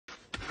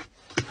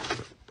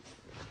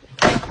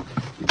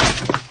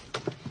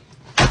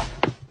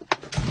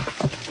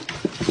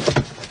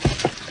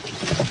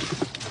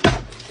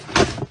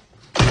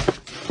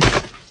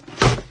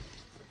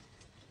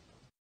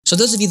So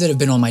those of you that have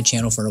been on my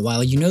channel for a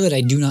while, you know that I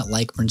do not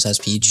like Princess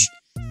Peach.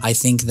 I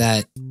think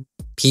that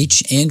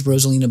Peach and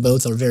Rosalina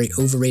both are very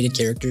overrated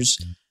characters.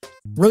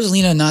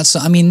 Rosalina,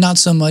 not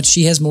so much.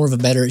 She has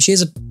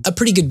a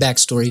pretty good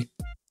backstory.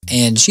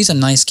 And she's a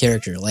nice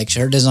character, like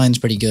her design's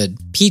pretty good.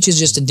 Peach is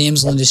just a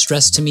damsel in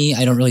distress to me.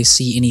 I don't really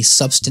see any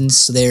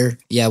substance there.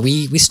 Yeah,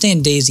 we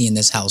stand Daisy in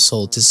this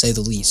household, to say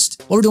the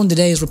least. What we're doing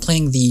today is we're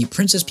playing the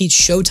Princess Peach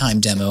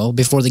Showtime demo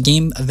before the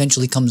game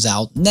eventually comes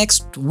out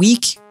next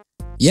week.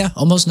 Yeah,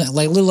 almost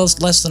like a little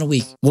less than a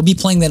week. We'll be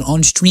playing that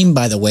on stream,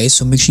 by the way,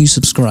 so make sure you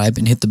subscribe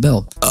and hit the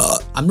bell.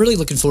 I'm really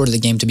looking forward to the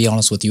game, to be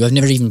honest with you. I've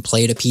never even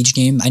played a Peach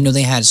game. I know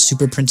they had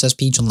Super Princess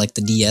Peach on like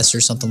the DS or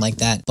something like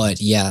that,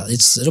 but yeah,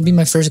 it'll be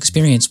my first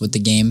experience with the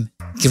game.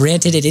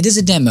 Granted, it is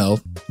a demo,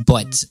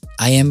 but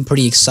I am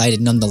pretty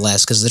excited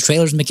nonetheless because the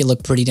trailers make it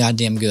look pretty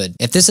goddamn good.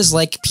 If this is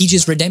like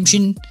Peach's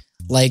redemption,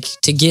 like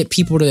to get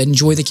people to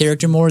enjoy the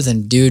character more,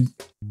 then dude,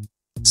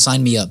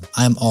 sign me up.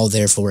 I'm all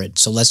there for it.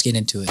 So let's get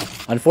into it.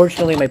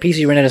 Unfortunately, my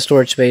PC ran out of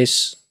storage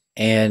space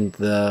and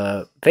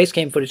the face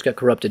cam footage got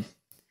corrupted.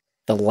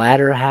 The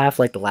latter half,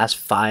 like the last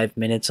 5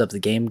 minutes of the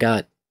game,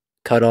 got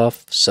cut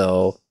off.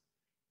 So,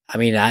 I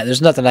mean,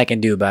 there's nothing I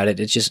can do about it.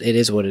 It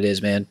is what it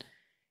is, man.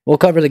 We'll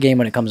cover the game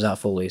when it comes out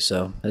fully,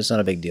 so it's not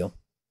a big deal.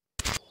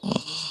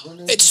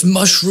 It's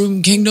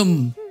Mushroom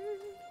Kingdom!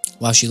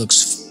 Wow, she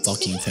looks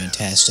fucking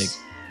fantastic.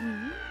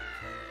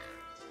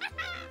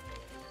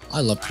 I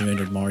love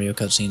pre-rendered Mario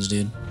cutscenes,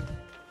 dude.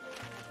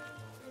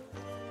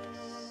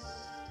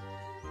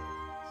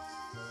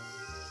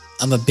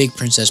 I'm a big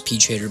Princess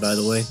Peach hater, by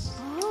the way.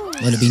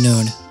 Let it be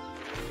known.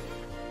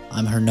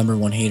 I'm her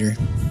 #1 hater.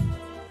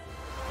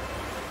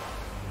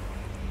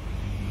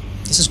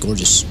 This is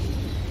gorgeous.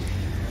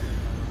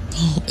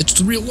 Oh, it's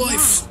the real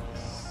life!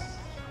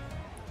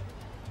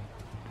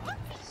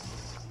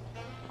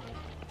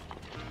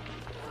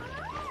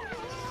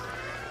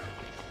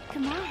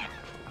 Come on.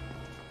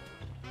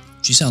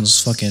 She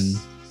sounds fucking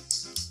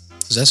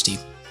zesty.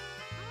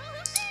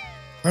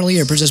 Finally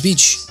here, Princess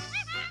Peach.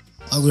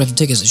 Oh, we have to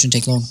take us. It shouldn't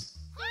take long.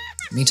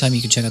 Meantime, you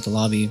can check out the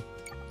lobby.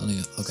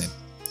 Okay.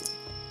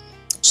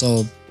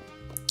 So,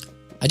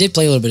 I did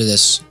play a little bit of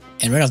this,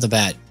 and right off the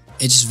bat,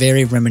 it's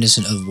very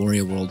reminiscent of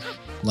Wario World.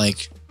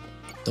 Like,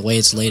 the way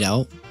it's laid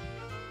out.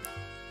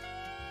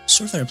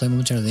 Sword Fighter play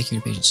momentarily, thank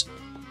you for your patience.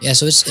 Yeah,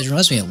 so it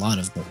reminds me a lot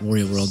of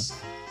Wario World.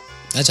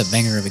 That's a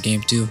banger of a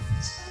game, too.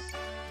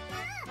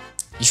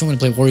 If you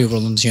want me to play Wario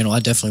World on the channel,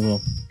 I definitely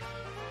will.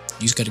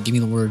 You just gotta give me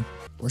the word.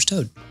 Where's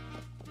Toad?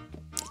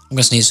 I'm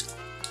gonna sneeze.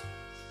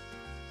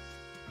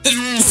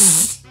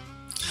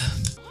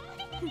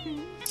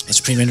 It's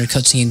pre-rendered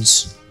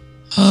cutscenes.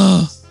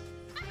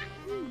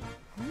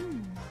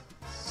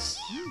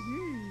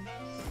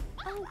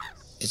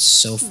 It's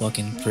so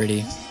fucking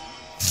pretty.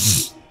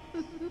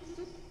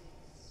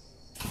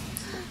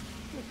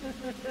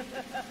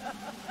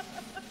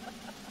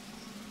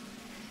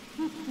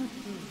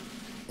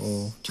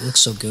 Oh, you look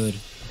so good.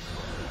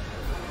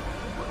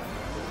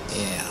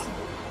 Yeah.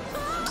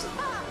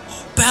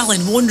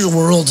 Balan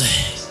Wonderworld!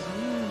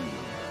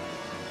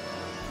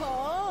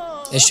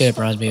 This straight up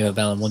reminds me of a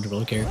Balan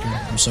Wonderworld character.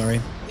 I'm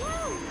sorry.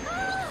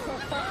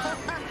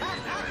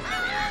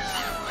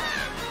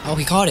 Oh,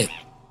 he caught it.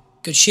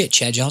 Good shit,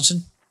 Chad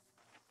Johnson.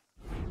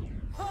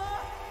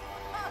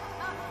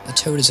 A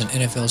Toad is an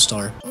NFL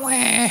star. Wah.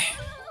 I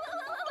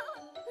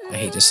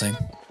hate this thing.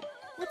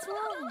 What's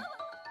wrong?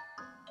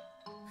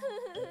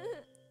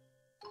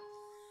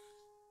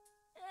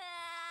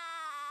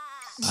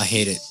 I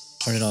hate it.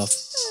 Turn it off.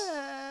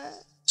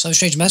 Some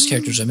strange mask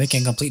characters are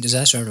making a complete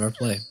disaster out of our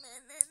play.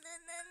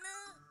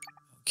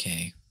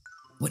 Okay.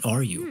 What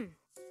are you?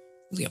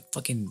 Really a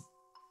fucking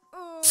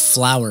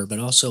flower, but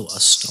also a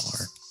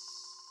star.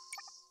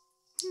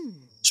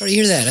 Sorry to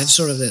hear that. I've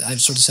sorted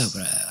this out,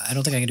 but I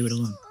don't think I can do it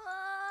alone.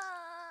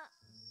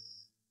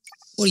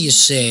 What do you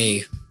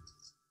say?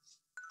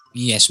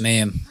 Yes,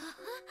 ma'am.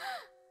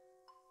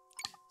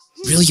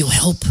 Really, you'll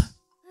help?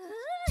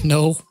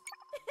 No.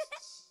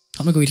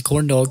 I'm gonna go eat a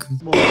corn dog.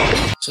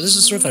 So this is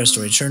a Sword Fighter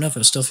story. Sure enough,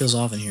 it still feels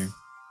off in here.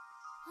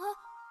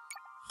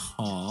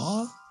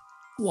 Aww.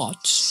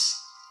 What?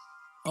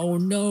 Oh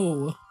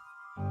no.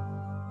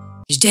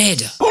 He's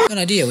dead! Good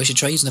idea, we should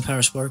try using the power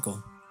of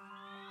Sparkle.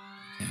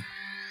 Okay.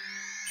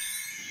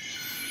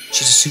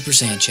 She's a Super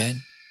Saiyan,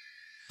 Chad.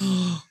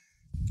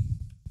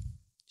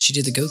 She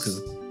did the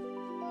Goku.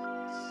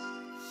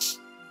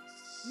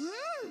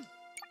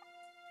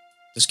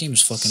 This game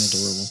is fucking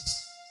adorable.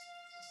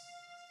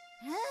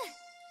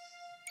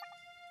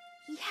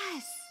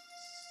 Yes.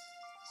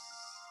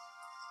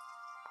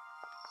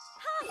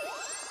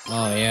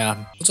 Oh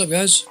yeah. What's up,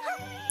 guys?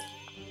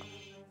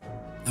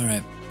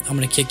 Alright, I'm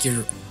gonna kick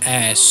your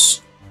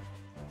ass.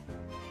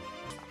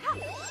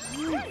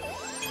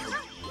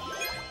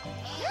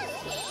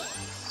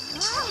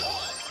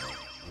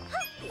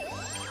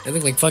 They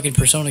look like fucking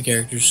Persona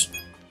characters.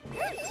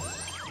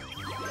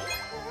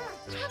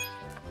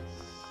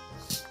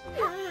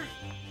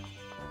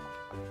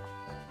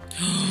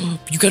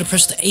 You gotta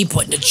press the A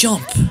button to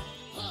jump!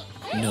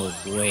 No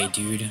way,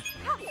 dude.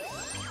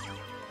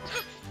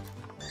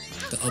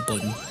 The up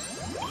button.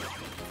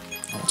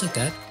 I'll take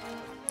that.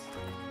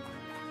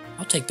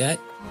 I'll take that.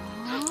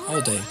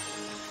 All day.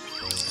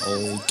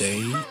 All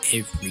day,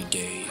 every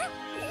day.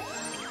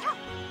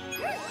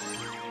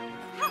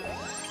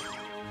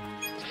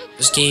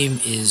 This game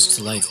is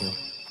delightful.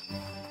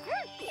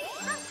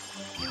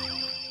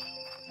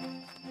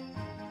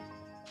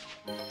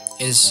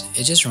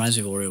 It just reminds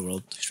me of Wario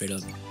World, straight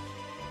up.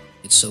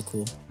 It's so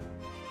cool.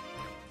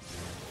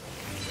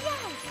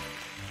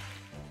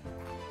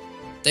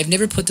 They've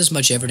never put this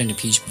much effort into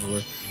Peach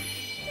before.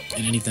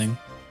 In anything.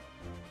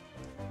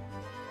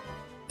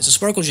 It's a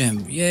Sparkle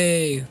Gem!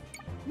 Yay!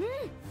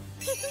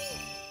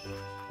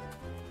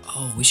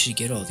 Oh, we should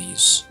get all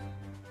these.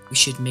 We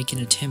should make an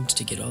attempt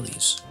to get all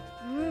these.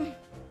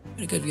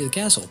 Get a good view of the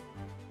castle.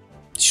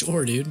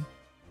 Sure, dude.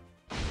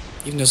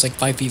 Even though it's like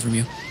 5 feet from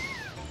you.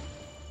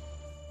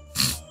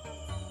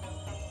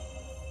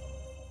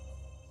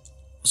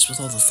 What's with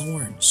all the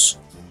thorns?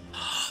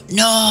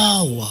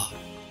 No!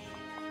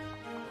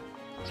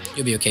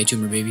 You'll be okay,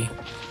 tumor baby.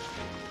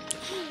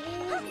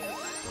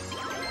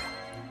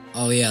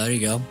 Oh yeah, there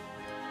you go.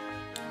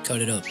 Cut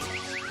it up.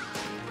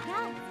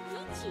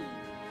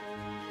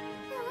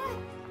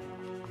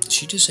 Did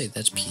she just say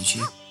that's peachy?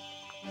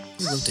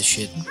 Who wrote this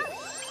shit?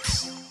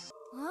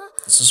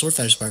 It's a Sword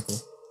Fighter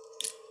Sparkle.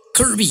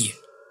 Kirby!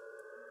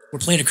 We're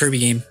playing a Kirby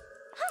game.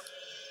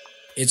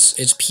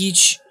 It's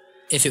Peach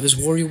if it was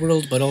Wario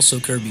World, but also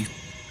Kirby.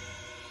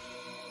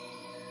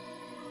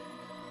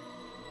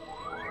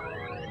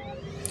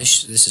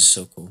 This is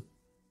so cool.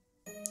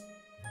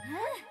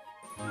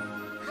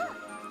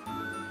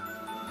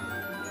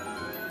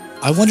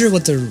 I wonder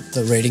what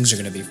the ratings are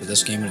going to be for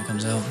this game when it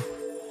comes out.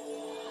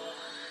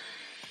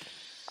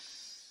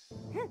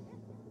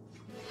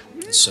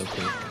 It's so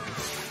cool.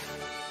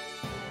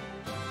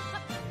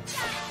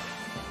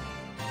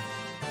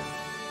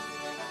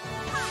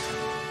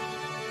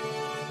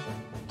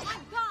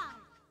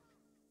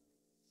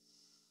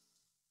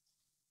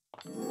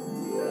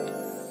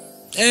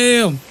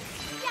 Damn!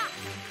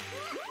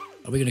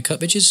 Are we gonna cut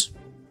bitches?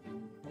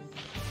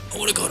 I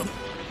would've got him.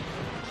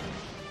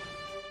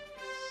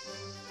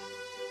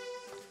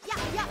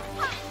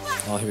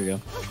 Oh, here we go.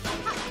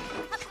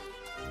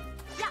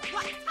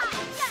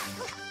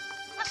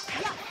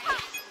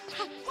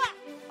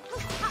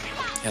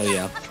 Hell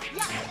yeah.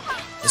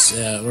 This,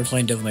 we're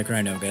playing Devil May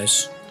Cry now,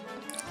 guys.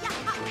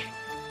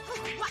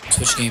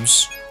 Switch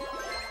games.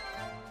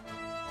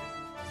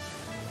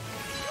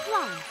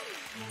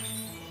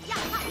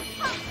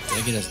 Did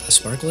I get a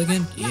sparkle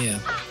again? Yeah.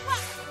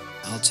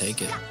 I'll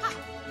take it.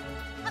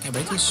 Can I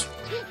break this?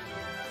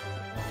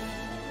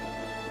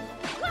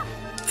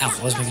 Ow,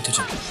 I was making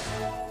attention.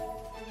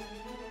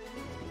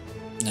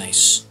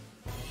 Nice.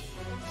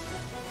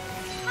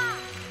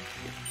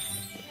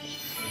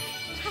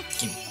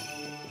 Give me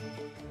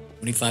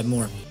 25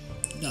 more.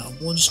 Not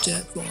one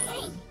step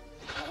wrong.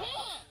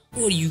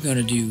 What are you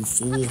gonna do,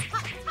 fool?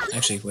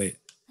 Actually, wait.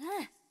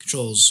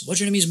 Controls.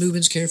 Watch your enemy's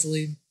movements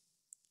carefully.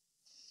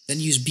 Then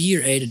use B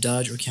or A to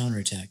dodge or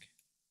counterattack.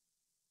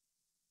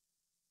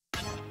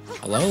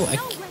 Hello?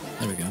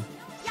 There we go.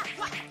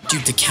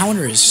 Dude, the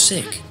counter is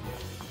sick.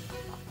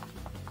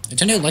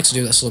 Nintendo likes to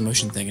do that slow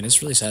motion thing, and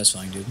it's really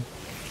satisfying, dude.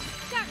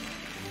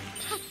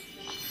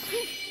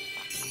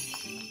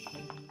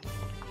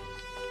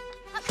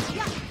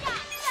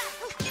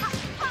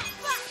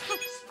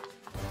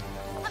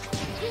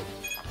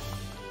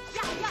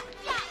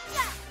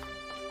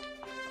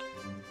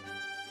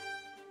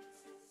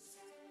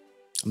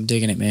 I'm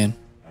digging it, man.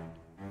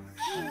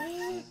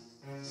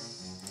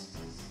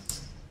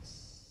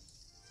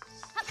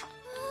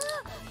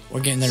 We're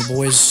getting there,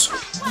 boys.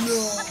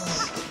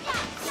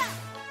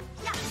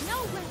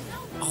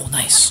 Oh,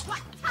 nice.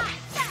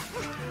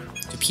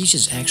 The Peach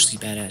is actually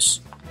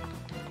badass.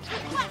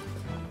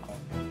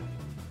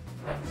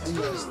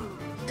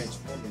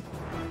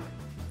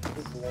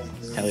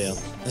 Hell yeah.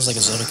 This is like a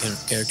Zelda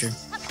character.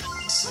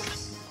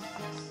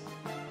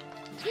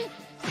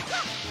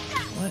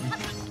 What?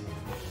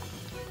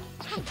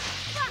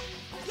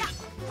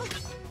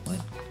 What?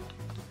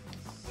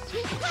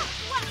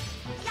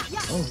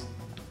 Oh.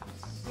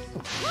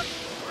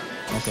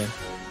 Okay.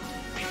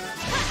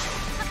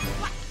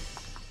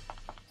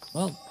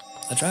 Well,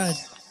 I tried.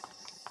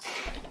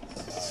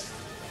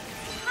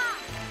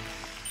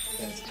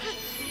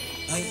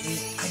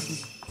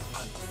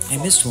 I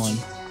missed one.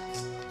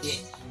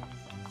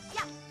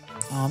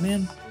 Aw,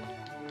 man.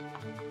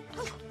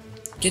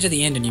 Get to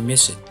the end and you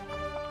miss it.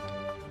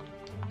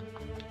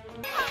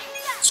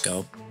 Let's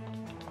go.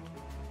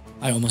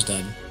 I almost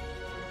died.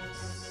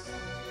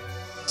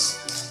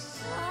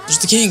 There's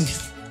the king!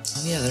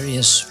 Oh yeah, there he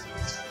is.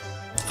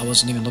 I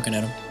wasn't even looking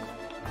at him.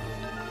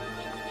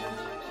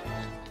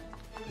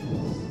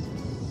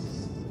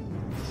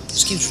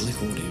 This game's really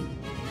cool, dude.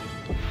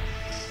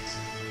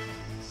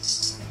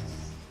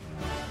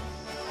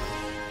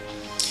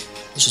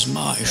 This is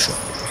my show.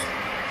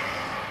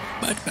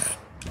 Batman.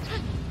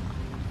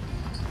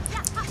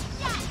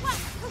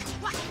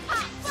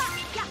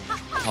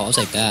 Oh, I'll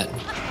take that.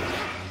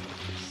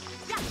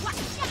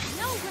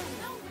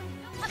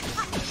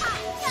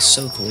 It's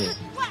so cool.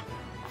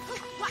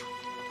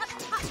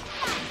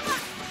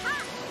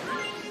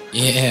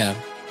 Yeah.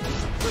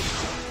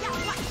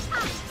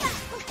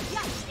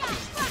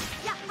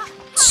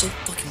 It's so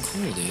fucking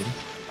cool, dude.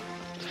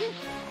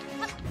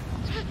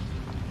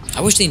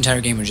 I wish the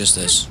entire game was just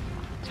this.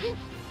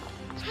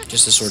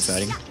 Just the sword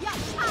fighting.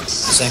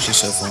 It's actually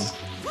so fun.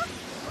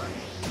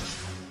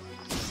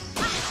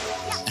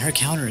 And her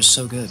counter is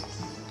so good.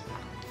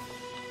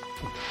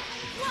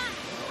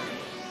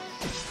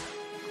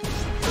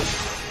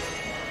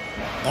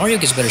 Mario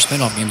gets better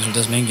spin-off games than it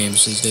does main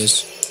games these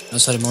days.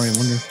 Outside of Mario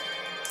Wonder.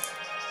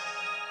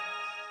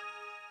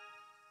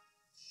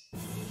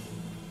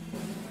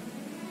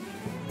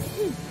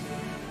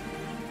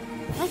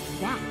 What's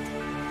that?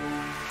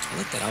 I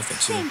like that outfit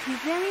too. Thank you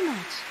very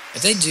much.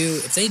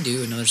 If they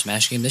do another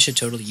Smash game, they should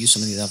totally use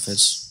some of these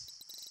outfits.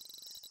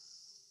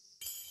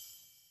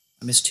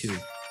 I missed 2.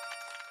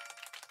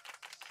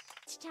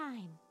 It's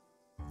time.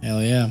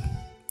 Hell yeah.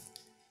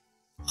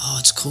 Oh,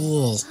 it's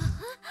cool.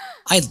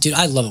 Dude,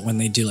 I love it when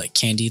they do like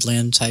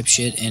Candyland type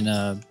shit in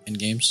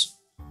games.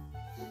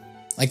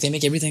 Like they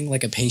make everything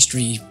like a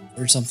pastry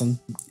or something.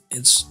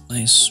 It's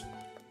nice.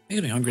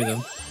 Makes me hungry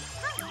though.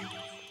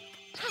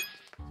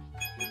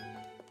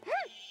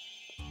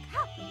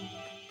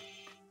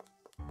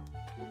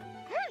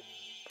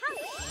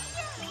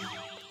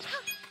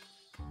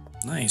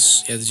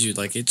 Nice. Yeah, dude,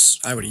 like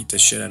I would eat the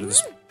shit out of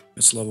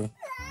this level.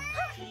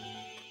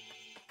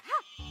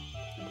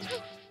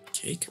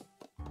 Cake?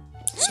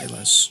 Say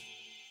less.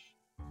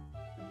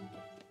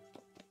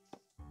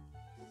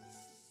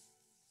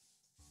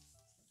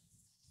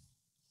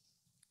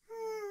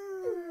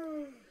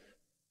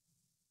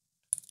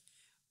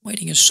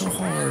 Waiting is so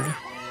hard.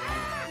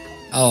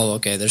 Oh,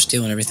 okay, they're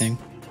stealing everything.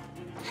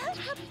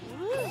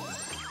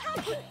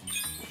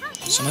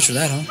 So much for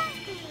that, huh?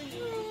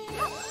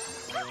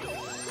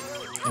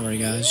 Don't worry,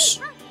 guys.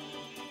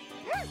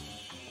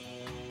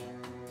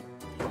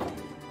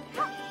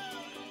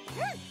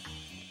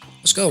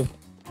 Let's go.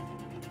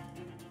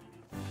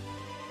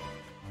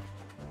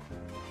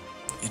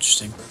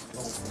 Interesting.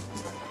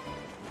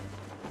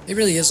 It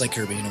really is like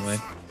Kirby in a way.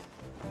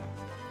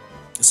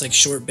 It's like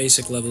short,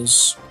 basic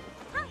levels.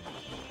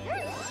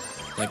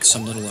 Like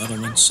some little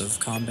elements of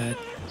combat.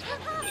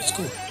 It's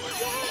cool.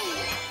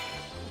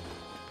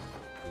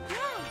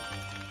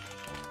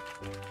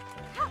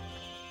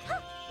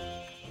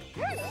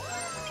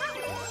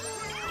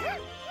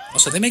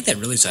 Also, they make that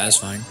really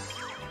satisfying.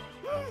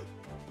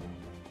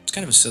 It's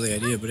kind of a silly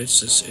idea, but it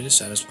is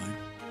satisfying.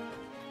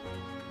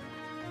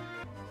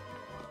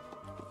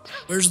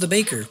 Where's the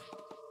baker?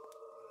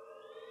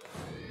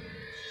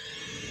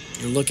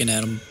 You're looking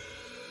at him.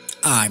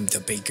 I'm the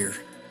baker.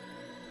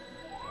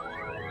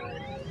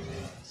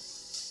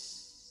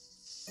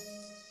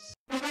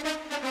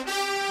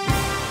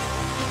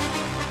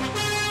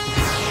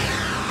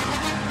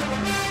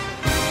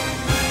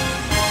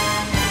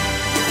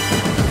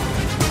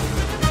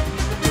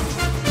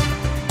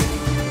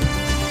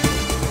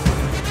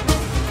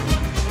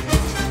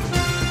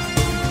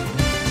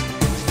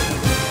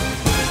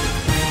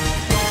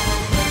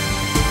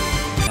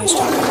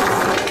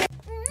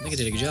 I think I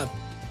did a good job.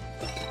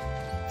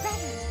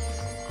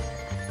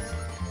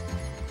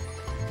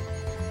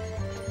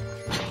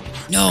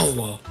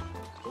 No!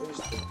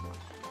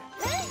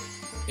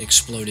 It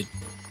exploded.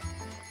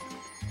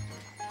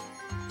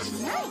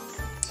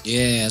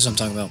 Yeah, that's what I'm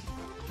talking about.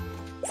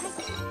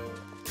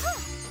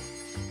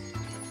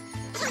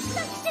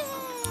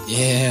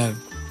 Yeah.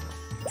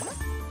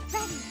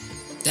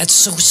 That's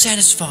so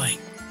satisfying.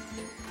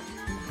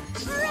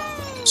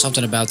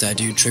 Something about that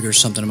dude triggers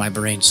something in my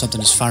brain.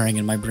 Something is firing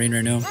in my brain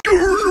right now.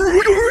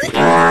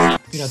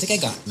 Dude, I think I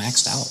got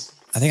maxed out.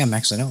 I think I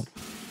maxed it out.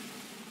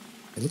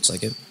 It looks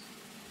like it.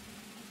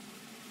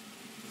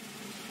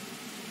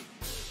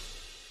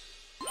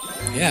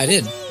 Yeah, I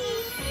did.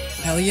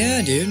 Hell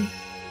yeah, dude.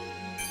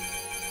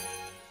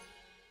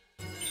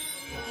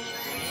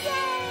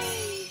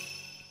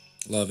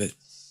 Love it.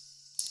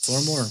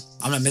 4 more.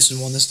 I'm not missing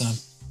one this time.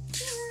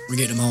 We're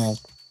getting them all.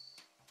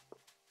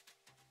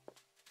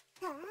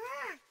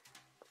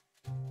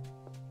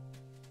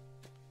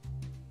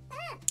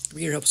 Can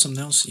we get help with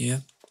something else? Yeah.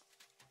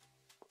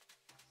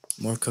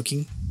 More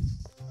cooking.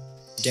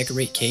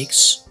 Decorate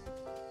cakes.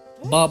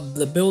 Bob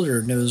the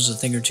Builder knows a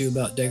thing or two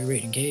about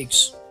decorating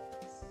cakes.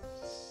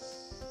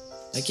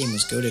 That game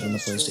was goated on the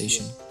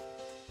PlayStation.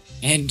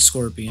 And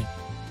Scorpion.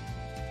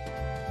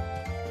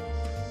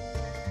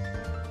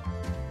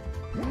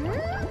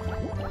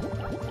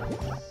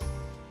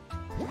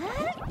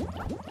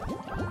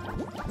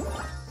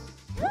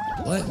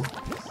 What?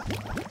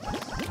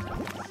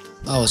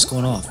 Oh, it's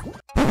going off.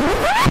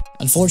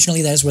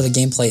 Unfortunately, that is where the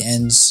gameplay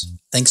ends,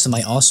 thanks to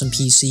my awesome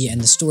PC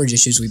and the storage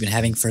issues we've been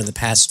having for the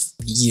past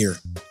year.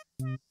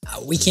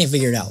 We can't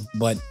figure it out,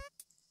 but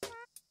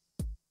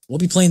we'll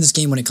be playing this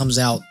game when it comes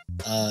out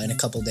in a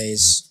couple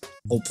days,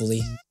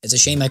 hopefully. It's a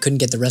shame I couldn't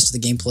get the rest of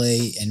the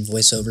gameplay and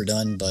voiceover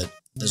done, but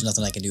there's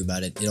nothing I can do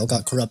about it. It all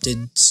got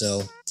corrupted,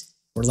 so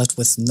we're left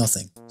with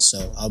nothing.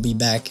 So I'll be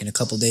back in a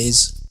couple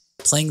days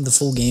playing the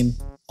full game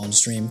on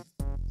stream.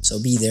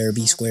 So be there,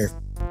 be square.